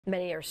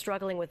Many are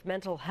struggling with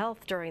mental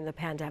health during the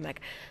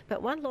pandemic,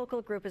 but one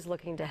local group is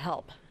looking to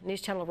help.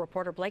 News Channel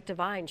reporter Blake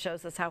Devine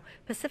shows us how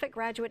Pacific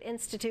Graduate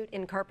Institute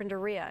in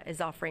Carpinteria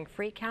is offering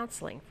free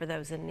counseling for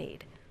those in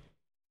need.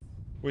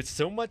 With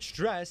so much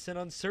stress and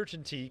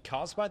uncertainty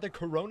caused by the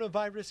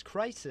coronavirus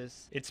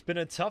crisis, it's been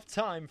a tough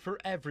time for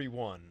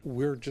everyone.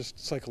 We're just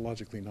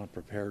psychologically not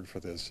prepared for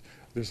this.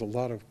 There's a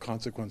lot of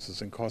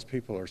consequences and costs.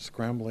 People are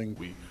scrambling.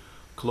 We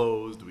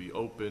closed, we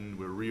opened,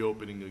 we're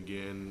reopening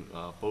again.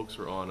 Folks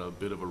are on a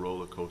bit of a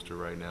roller coaster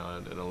right now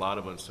and a lot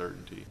of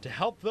uncertainty. To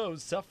help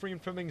those suffering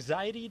from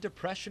anxiety,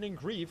 depression, and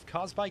grief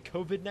caused by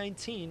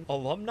COVID-19,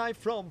 alumni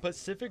from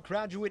Pacific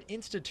Graduate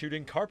Institute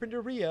in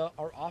Carpinteria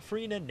are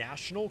offering a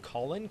national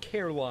call-in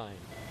care line.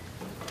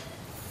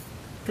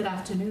 Good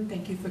afternoon.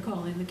 Thank you for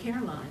calling the care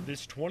line.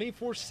 This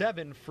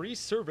 24/7 free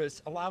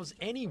service allows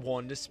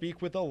anyone to speak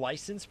with a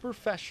licensed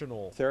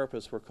professional.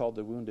 Therapists, we're called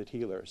the wounded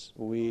healers.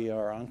 We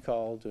are on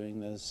call doing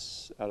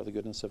this out of the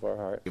goodness of our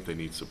heart. If they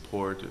need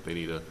support, if they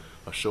need a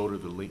shoulder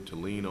to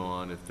lean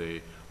on, if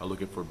they are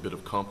looking for a bit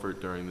of comfort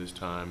during these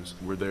times,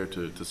 we're there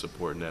to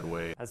support in that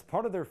way. As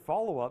part of their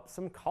follow-up,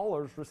 some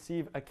callers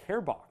receive a care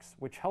box,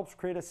 which helps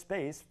create a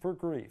space for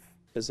grief.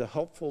 It's a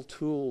helpful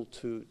tool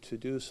to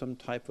do some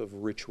type of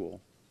ritual.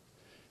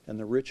 And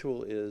the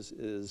ritual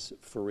is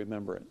for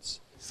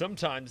remembrance.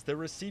 Sometimes they're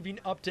receiving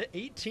up to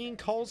 18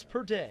 calls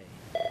per day.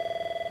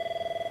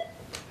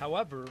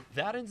 However,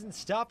 that isn't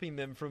stopping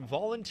them from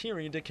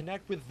volunteering to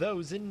connect with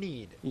those in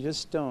need. You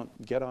just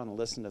don't get on and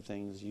listen to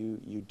things. You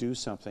do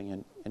something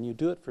and you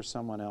do it for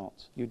someone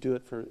else. You do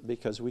it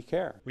because we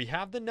care. We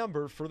have the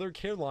number for their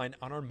care line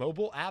on our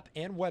mobile app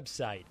and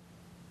website.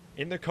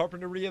 In the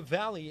Carpinteria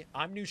Valley,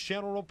 I'm News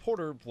Channel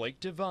reporter Blake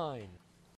Devine.